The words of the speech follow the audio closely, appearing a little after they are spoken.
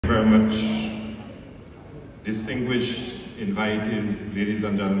very much. Distinguished invitees, ladies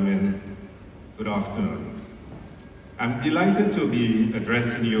and gentlemen, good afternoon. I'm delighted to be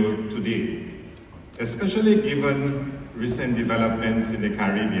addressing you today, especially given recent developments in the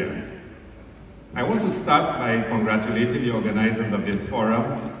Caribbean. I want to start by congratulating the organizers of this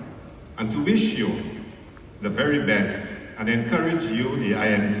forum and to wish you the very best and encourage you, the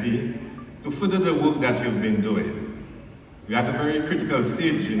IMC, to further the work that you've been doing. We are at a very critical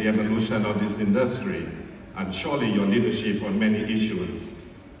stage in the evolution of this industry, and surely your leadership on many issues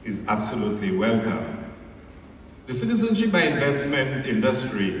is absolutely welcome. The citizenship by investment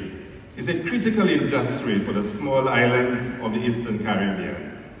industry is a critical industry for the small islands of the Eastern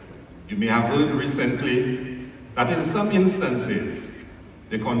Caribbean. You may have heard recently that in some instances,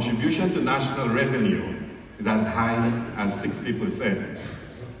 the contribution to national revenue is as high as 60%.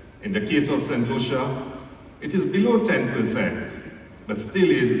 In the case of St. Lucia, it is below 10%, but still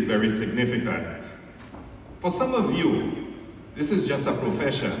is very significant. For some of you, this is just a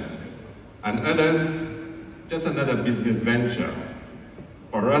profession, and others, just another business venture.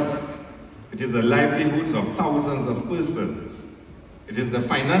 For us, it is the livelihoods of thousands of persons. It is the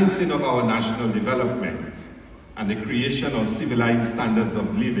financing of our national development and the creation of civilized standards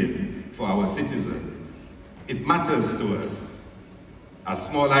of living for our citizens. It matters to us. As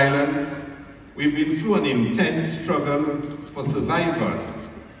small islands, we've been through an intense struggle for survival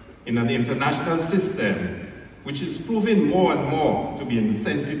in an international system which is proving more and more to be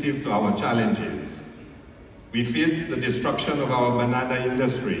insensitive to our challenges. We face the destruction of our banana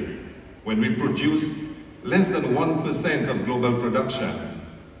industry when we produce less than 1% of global production.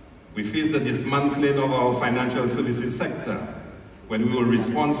 We face the dismantling of our financial services sector when we were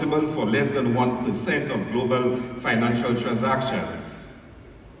responsible for less than 1% of global financial transactions.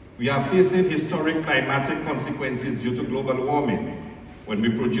 We are facing historic climatic consequences due to global warming when we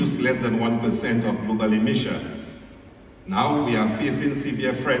produce less than 1% of global emissions. Now we are facing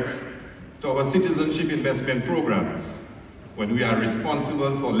severe threats to our citizenship investment programs when we are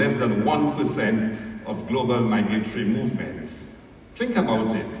responsible for less than 1% of global migratory movements. Think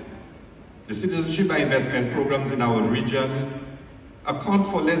about it. The citizenship by investment programs in our region account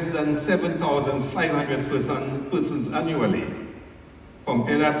for less than 7,500 persons annually.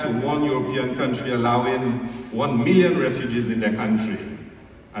 Compare that to one European country allowing 1 million refugees in their country.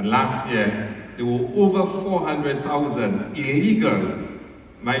 And last year, there were over 400,000 illegal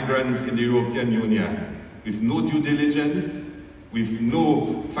migrants in the European Union with no due diligence, with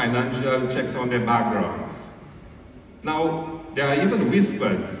no financial checks on their backgrounds. Now, there are even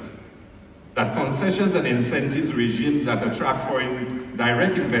whispers that concessions and incentives regimes that attract foreign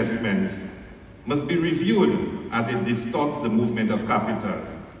direct investments must be reviewed as it distorts the movement of capital.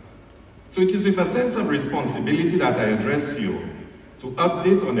 So it is with a sense of responsibility that I address you to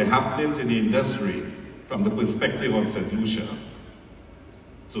update on the happenings in the industry from the perspective of St. Lucia.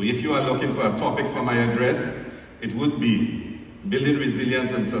 So if you are looking for a topic for my address, it would be building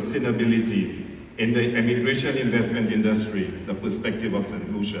resilience and sustainability in the immigration investment industry, the perspective of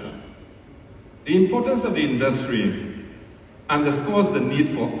St. Lucia. The importance of the industry underscores the need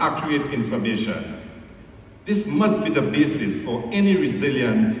for accurate information. This must be the basis for any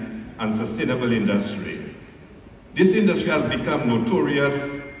resilient and sustainable industry. This industry has become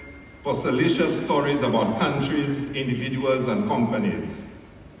notorious for salacious stories about countries, individuals, and companies.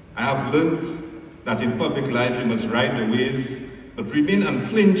 I have learned that in public life you must ride the waves, but remain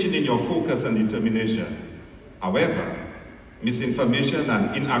unflinching in your focus and determination. However, misinformation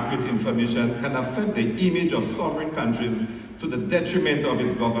and inaccurate information can affect the image of sovereign countries to the detriment of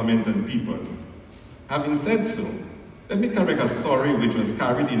its government and people. Having said so, let me correct a story which was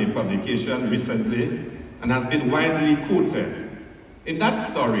carried in a publication recently and has been widely quoted. In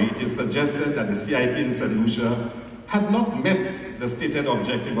that story, it is suggested that the CIP in St. Lucia had not met the stated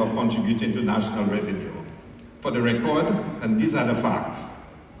objective of contributing to national revenue. For the record, and these are the facts,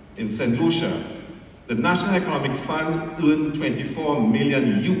 in St. Lucia, the National Economic Fund earned $24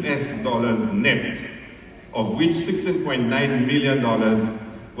 million net, of which $16.9 million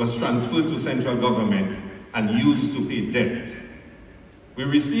was transferred to central government and used to pay debt. We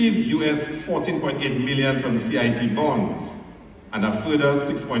received $14.8 million from CIP bonds, and a further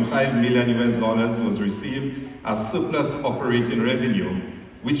 $6.5 million was received as surplus operating revenue,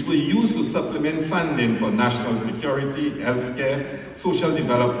 which were used to supplement funding for national security, healthcare, social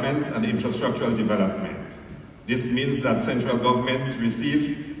development, and infrastructural development. This means that central government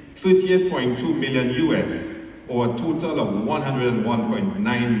received $38.2 million or a total of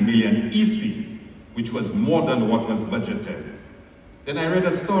 101.9 million EC, which was more than what was budgeted. Then I read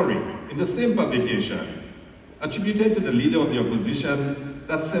a story in the same publication attributed to the leader of the opposition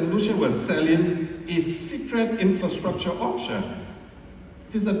that St. Lucia was selling a secret infrastructure option.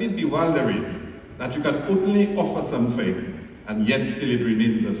 It is a bit bewildering that you can openly offer something and yet still it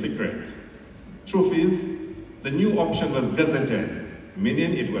remains a secret. Truth is, the new option was gazetted,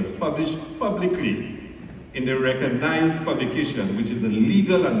 meaning it was published publicly in the recognized publication, which is a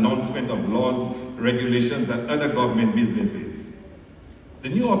legal announcement of laws, regulations, and other government businesses. The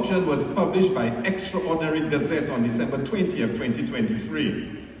new option was published by Extraordinary Gazette on December 20th,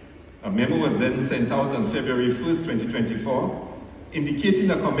 2023. A memo was then sent out on February 1st, 2024, indicating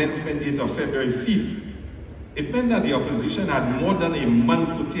a commencement date of February 5th. It meant that the opposition had more than a month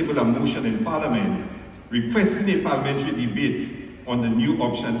to table a motion in Parliament requesting a parliamentary debate on the new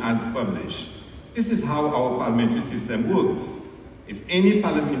option as published. This is how our parliamentary system works. If any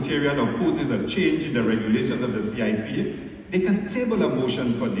parliamentarian opposes a change in the regulations of the CIP, they can table a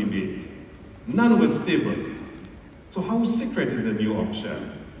motion for debate. None was tabled. So how secret is the new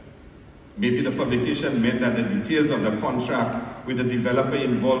option? Maybe the publication meant that the details of the contract with the developer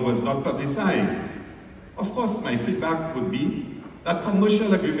involved was not publicized. Of course, my feedback would be that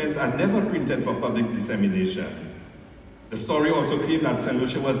commercial agreements are never printed for public dissemination. The story also claimed that St.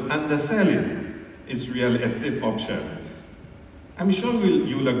 Lucia was underselling its real estate options. I'm sure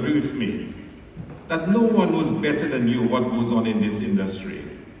you'll agree with me that no one knows better than you what goes on in this industry.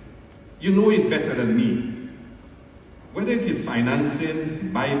 You know it better than me. Whether it is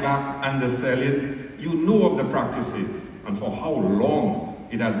financing, buyback, underselling, you know of the practices and for how long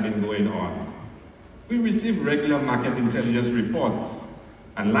it has been going on. We receive regular market intelligence reports,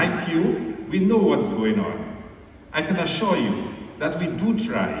 and like you, we know what's going on. I can assure you that we do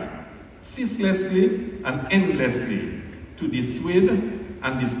try ceaselessly and endlessly to dissuade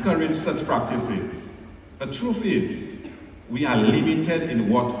and discourage such practices. The truth is, we are limited in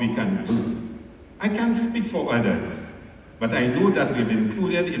what we can do. I can't speak for others, but I know that we've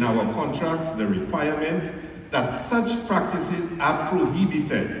included in our contracts the requirement that such practices are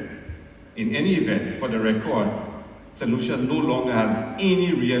prohibited. In any event, for the record, St. Lucia no longer has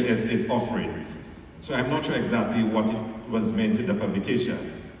any real estate offerings, so I'm not sure exactly what it was meant in the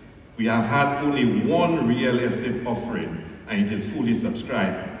publication. We have had only one real estate offering, and it is fully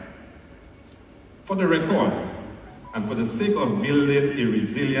subscribed. For the record, and for the sake of building a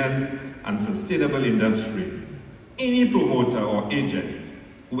resilient and sustainable industry, any promoter or agent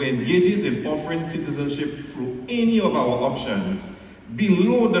who engages in offering citizenship through any of our options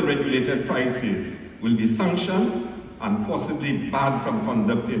below the regulated prices will be sanctioned and possibly barred from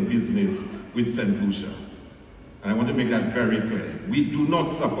conducting business with St. Lucia. And I want to make that very clear. We do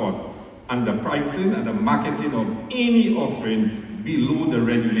not support underpricing and the marketing of any offering below the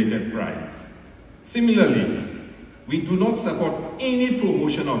regulated price. Similarly, we do not support any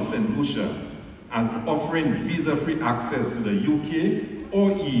promotion of St. Lucia as offering visa-free access to the UK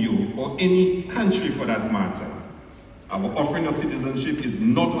or EU or any country for that matter. Our offering of citizenship is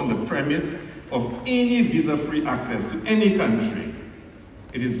not on the premise of any visa-free access to any country.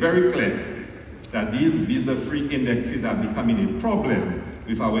 It is very clear that these visa-free indexes are becoming a problem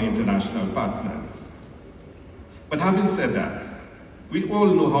with our international partners. But having said that, we all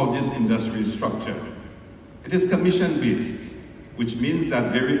know how this industry is structured. It is commission-based, which means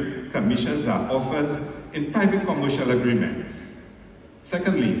that varied commissions are offered in private commercial agreements.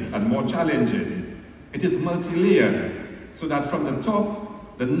 Secondly, and more challenging, it is multi-layered, so that from the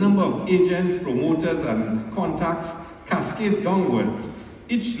top, the number of agents, promoters, and contacts cascade downwards,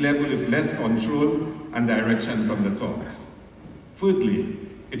 each level with less control and direction from the top. Thirdly,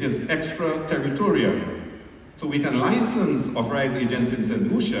 it is extraterritorial, so we can license authorized agents in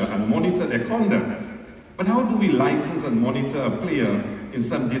St. Lucia and monitor their conduct. But how do we license and monitor a player in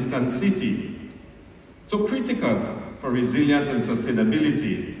some distant city? So critical for resilience and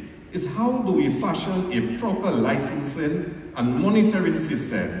sustainability is how do we fashion a proper licensing and monitoring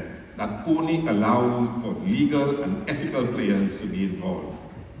system that only allows for legal and ethical players to be involved.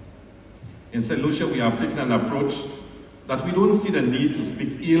 In St. Lucia, we have taken an approach that we don't see the need to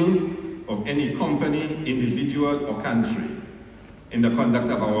speak ill of any company, individual, or country in the conduct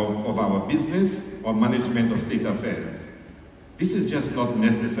of our business or management of state affairs. This is just not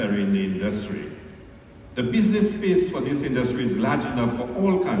necessary in the industry. The business space for this industry is large enough for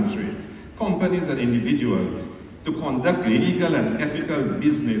all countries, companies, and individuals to conduct legal and ethical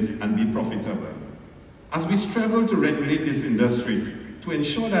business and be profitable. As we struggle to regulate this industry to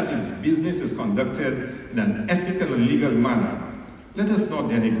ensure that its business is conducted in an ethical and legal manner, let us not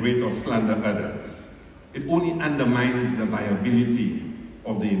denigrate or slander others. It only undermines the viability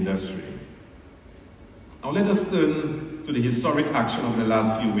of the industry. Now let us turn to the historic action of the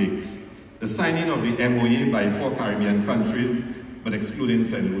last few weeks, the signing of the MOA by 4 Caribbean countries but excluding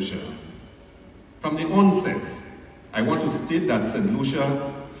St. Lucia. From the onset, I want to state that St.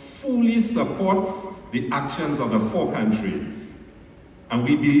 Lucia fully supports the actions of the 4 countries, and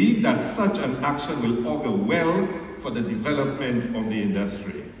we believe that such an action will augur well for the development of the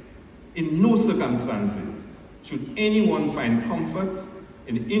industry. In no circumstances should anyone find comfort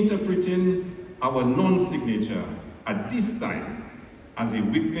in interpreting our non-signature at this time as a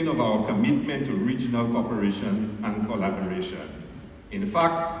weakening of our commitment to regional cooperation and collaboration. In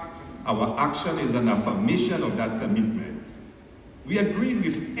fact, our action is an affirmation of that commitment. We agreed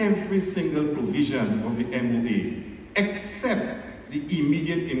with every single provision of the MOA, except the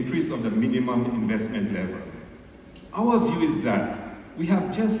immediate increase of the minimum investment level. Our view is that we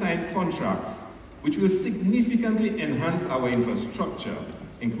have just signed contracts which will significantly enhance our infrastructure,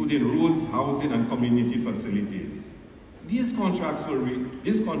 including roads, housing, and community facilities. These contracts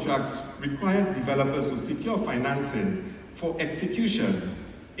require developers to secure financing for execution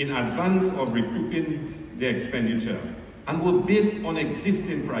in advance of recouping their expenditure and were based on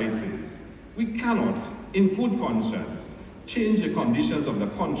existing prices. We cannot, in good conscience, change the conditions of the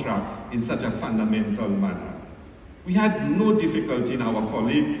contract in such a fundamental manner. We had no difficulty in our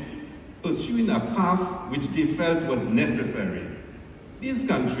colleagues pursuing a path which they felt was necessary. These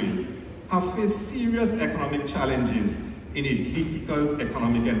countries have faced serious economic challenges in a difficult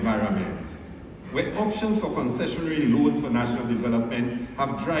economic environment, where options for concessionary loans for national development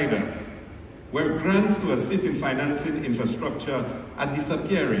have dried up, where grants to assist in financing infrastructure are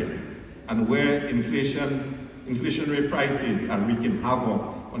disappearing, and where inflationary prices are wreaking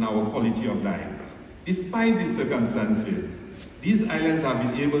havoc on our quality of lives. Despite these circumstances, these islands have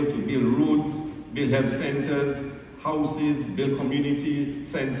been able to build roads, build health centers, houses, build community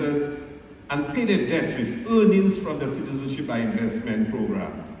centers, and pay their debts with earnings from the Citizenship by Investment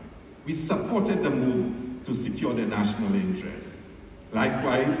program. We supported the move to secure the national interests.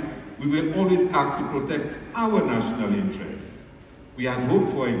 Likewise, we will always act to protect our national interests. We had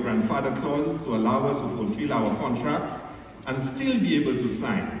hoped for a grandfather clause to allow us to fulfill our contracts and still be able to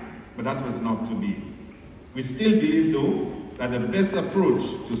sign, but that was not to be. We still believe, though, that the best approach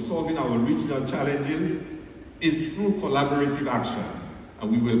to solving our regional challenges is through collaborative action,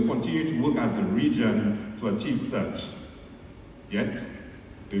 and we will continue to work as a region to achieve such. Yet,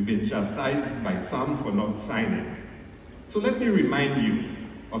 we've been chastised by some for not signing. So let me remind you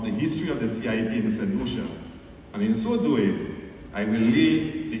of the history of the CIP in St. Lucia, and in so doing, I will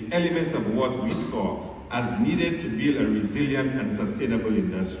lay the elements of what we saw as needed to build a resilient and sustainable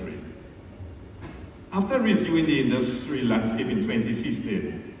industry. After reviewing the industry landscape in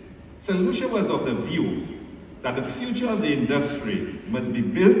 2015, St. Lucia was of the view that the future of the industry must be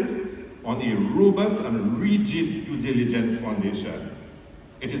built on a robust and rigid due diligence foundation.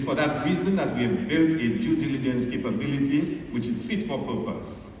 It is for that reason that we have built a due diligence capability which is fit for purpose.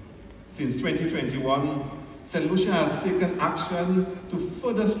 Since 2021, St. Lucia has taken action to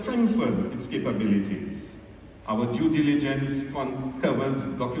further strengthen its capabilities. Our due diligence covers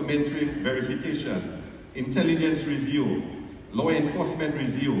documentary verification, intelligence review, law enforcement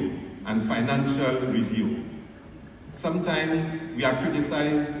review, and financial review. Sometimes we are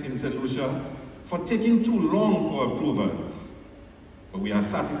criticized in St. Lucia for taking too long for approvals, but we are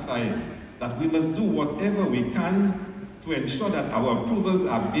satisfied that we must do whatever we can to ensure that our approvals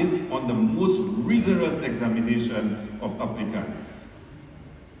are based on the most rigorous examination of applicants.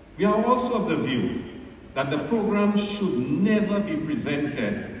 We are also of the view that the program should never be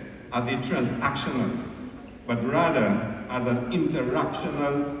presented as a transactional, but rather as an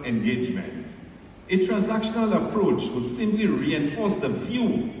interactional engagement. A transactional approach would simply reinforce the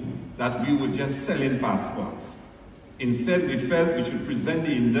view that we were just selling passports. Instead, we felt we should present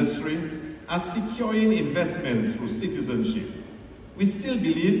the industry as securing investments through citizenship. We still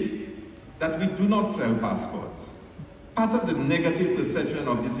believe that we do not sell passports. Part of the negative perception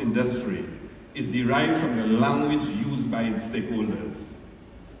of this industry is derived from the language used by its stakeholders.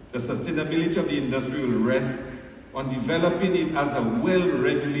 The sustainability of the industry will rest on developing it as a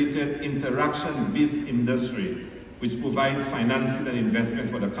well-regulated, interaction-based industry which provides financing and investment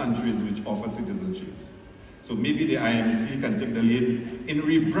for the countries which offer citizenships. So maybe the IMC can take the lead in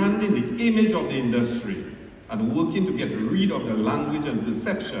rebranding the image of the industry and working to get rid of the language and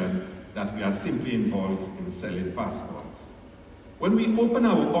perception that we are simply involved in selling passports. When we opened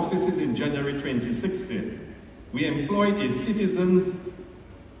our offices in January 2016, we employed a citizens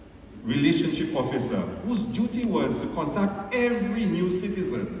relationship officer whose duty was to contact every new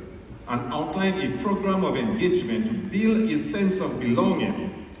citizen and outline a program of engagement to build a sense of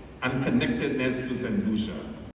belonging and connectedness to St. Lucia.